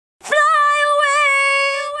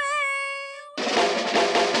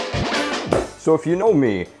So if you know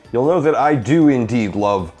me, you'll know that I do indeed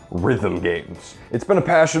love rhythm games. It's been a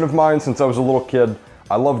passion of mine since I was a little kid.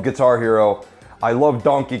 I love Guitar Hero, I love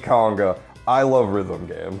Donkey Konga, I love rhythm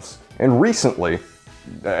games. And recently,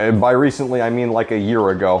 and by recently I mean like a year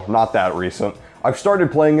ago, not that recent, I've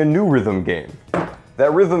started playing a new rhythm game.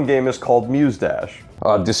 That rhythm game is called Muse Dash.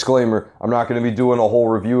 Disclaimer, I'm not going to be doing a whole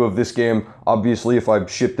review of this game. Obviously, if I've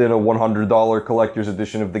shipped in a $100 collector's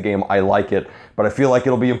edition of the game, I like it. But I feel like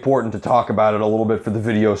it'll be important to talk about it a little bit for the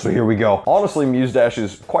video, so here we go. Honestly, Muse Dash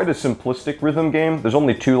is quite a simplistic rhythm game. There's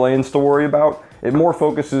only 2 lanes to worry about. It more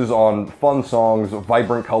focuses on fun songs,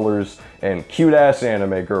 vibrant colors, and cute-ass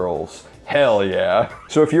anime girls. Hell yeah.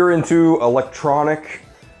 So if you're into electronic,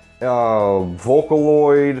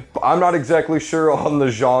 Vocaloid, I'm not exactly sure on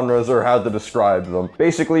the genres or how to describe them.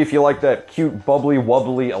 Basically, if you like that cute, bubbly,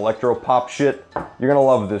 wobbly electro-pop shit, you're gonna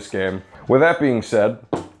love this game. With that being said,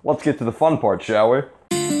 let's get to the fun part, shall we?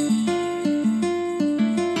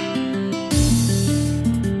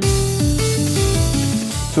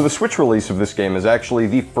 So the Switch release of this game is actually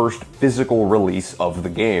the first physical release of the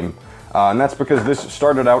game. And that's because this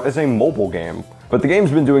started out as a mobile game. But the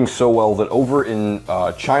game's been doing so well that over in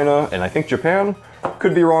China, and I think Japan,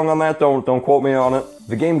 could be wrong on that, don't quote me on it,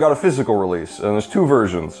 the game got a physical release, and there's 2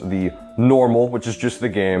 versions. The normal, which is just the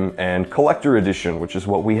game, and collector edition, which is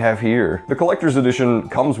what we have here. The collector's edition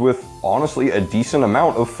comes with, honestly, a decent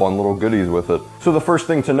amount of fun little goodies with it. So the first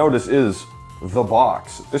thing to notice is the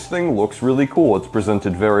box. This thing looks really cool. It's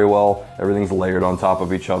presented very well. Everything's layered on top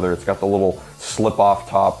of each other. It's got the little slip-off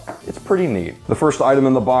top. It's pretty neat. The first item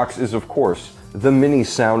in the box is, of course, the mini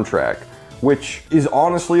soundtrack, which is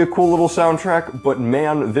honestly a cool little soundtrack, but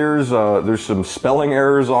man, there's some spelling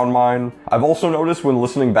errors on mine. I've also noticed when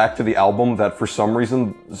listening back to the album that for some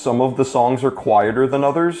reason, some of the songs are quieter than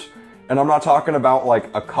others. And I'm not talking about like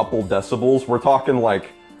a couple decibels. We're talking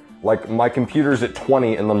like my computer's at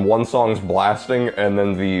 20 and then one song's blasting and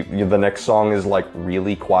then the next song is like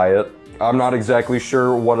really quiet. I'm not exactly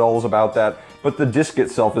sure what all is about that, but the disc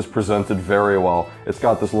itself is presented very well. It's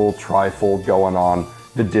got this little trifold going on.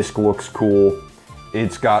 The disc looks cool.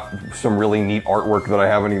 It's got some really neat artwork that I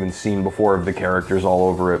haven't even seen before of the characters all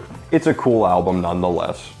over it. It's a cool album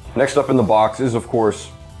nonetheless. Next up in the box is, of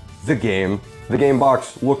course, the game. The game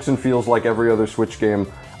box looks and feels like every other Switch game.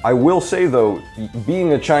 I will say though,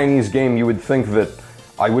 being a Chinese game, you would think that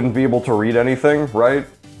I wouldn't be able to read anything, right?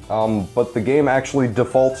 But the game actually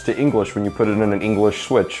defaults to English when you put it in an English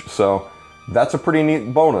Switch, so that's a pretty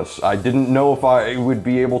neat bonus. I didn't know if I would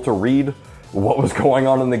be able to read what was going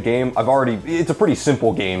on in the game. It's a pretty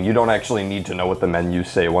simple game. You don't actually need to know what the menus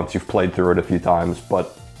say once you've played through it a few times,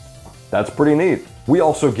 but that's pretty neat. We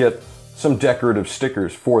also get some decorative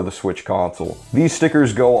stickers for the Switch console. These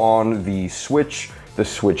stickers go on the Switch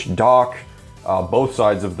dock, both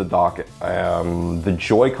sides of the dock, the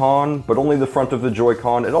Joy-Con, but only the front of the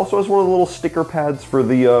Joy-Con. It also has one of the little sticker pads for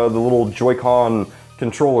the little Joy-Con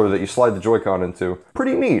controller that you slide the Joy-Con into.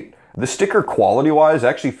 Pretty neat. The sticker quality-wise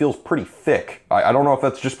actually feels pretty thick. I don't know if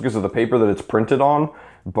that's just because of the paper that it's printed on,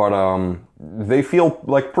 but they feel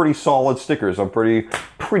like pretty solid stickers. I'm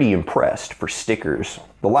pretty impressed for stickers.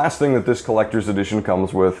 The last thing that this collector's edition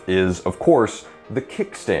comes with is, of course, the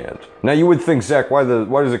kickstand. Now you would think, Zach, why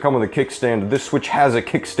does it come with a kickstand? This Switch has a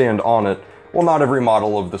kickstand on it. Well, not every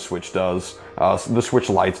model of the Switch does. The Switch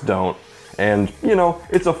Lites don't. And, you know,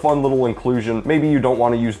 it's a fun little inclusion. Maybe you don't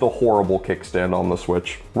want to use the horrible kickstand on the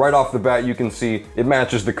Switch. Right off the bat, you can see it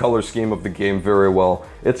matches the color scheme of the game very well.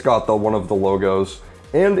 It's got one of the logos,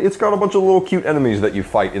 and it's got a bunch of little cute enemies that you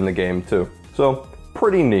fight in the game too. So,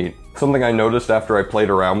 pretty neat. Something I noticed after I played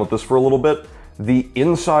around with this for a little bit, the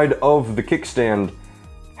inside of the kickstand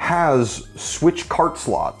has Switch cart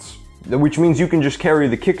slots, which means you can just carry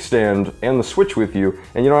the kickstand and the Switch with you,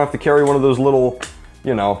 and you don't have to carry one of those little,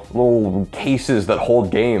 you know, little cases that hold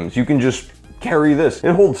games. You can just carry this.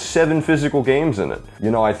 It holds 7 physical games in it. You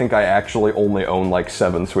know, I think I actually only own like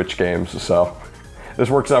 7 Switch games, so this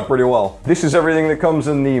works out pretty well. This is everything that comes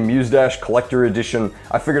in the Muse Dash Collector Edition.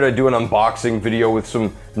 I figured I'd do an unboxing video with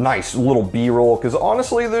some nice little B-roll, because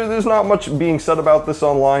honestly, there's not much being said about this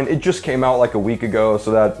online. It just came out like a week ago, so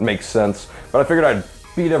that makes sense. But I figured I'd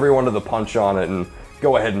beat everyone to the punch on it and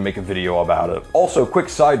go ahead and make a video about it. Also, quick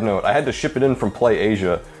side note, I had to ship it in from Play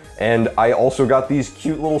Asia, and I also got these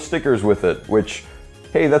cute little stickers with it, which,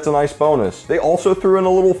 hey, that's a nice bonus. They also threw in a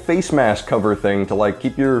little face mask cover thing to like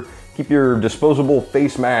keep your disposable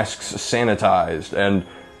face masks sanitized, and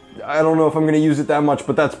I don't know if I'm gonna use it that much,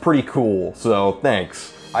 but that's pretty cool, so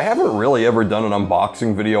thanks. I haven't really ever done an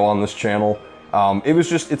unboxing video on this channel.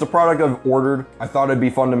 It's a product I've ordered. I thought it'd be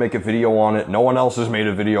fun to make a video on it. No one else has made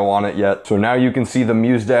a video on it yet. So now you can see the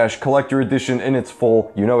Muse Dash Collector Edition in its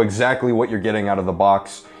full. You know exactly what you're getting out of the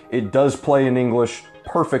box. It does play in English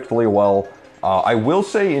perfectly well. I will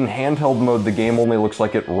say in handheld mode, the game only looks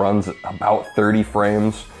like it runs at about 30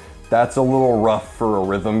 frames. That's a little rough for a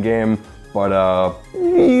rhythm game, but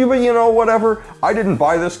you know, whatever. I didn't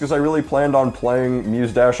buy this because I really planned on playing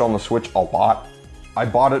Muse Dash on the Switch a lot. I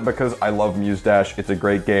bought it because I love Muse Dash, it's a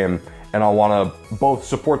great game, and I want to both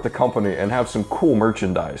support the company and have some cool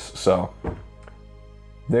merchandise, so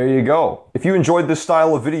there you go. If you enjoyed this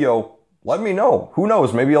style of video, let me know. Who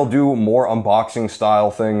knows, maybe I'll do more unboxing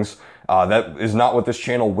style things. That is not what this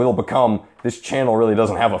channel will become. This channel really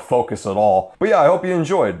doesn't have a focus at all. But yeah, I hope you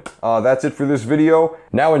enjoyed. That's it for this video.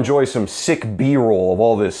 Now enjoy some sick B-roll of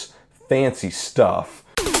all this fancy stuff.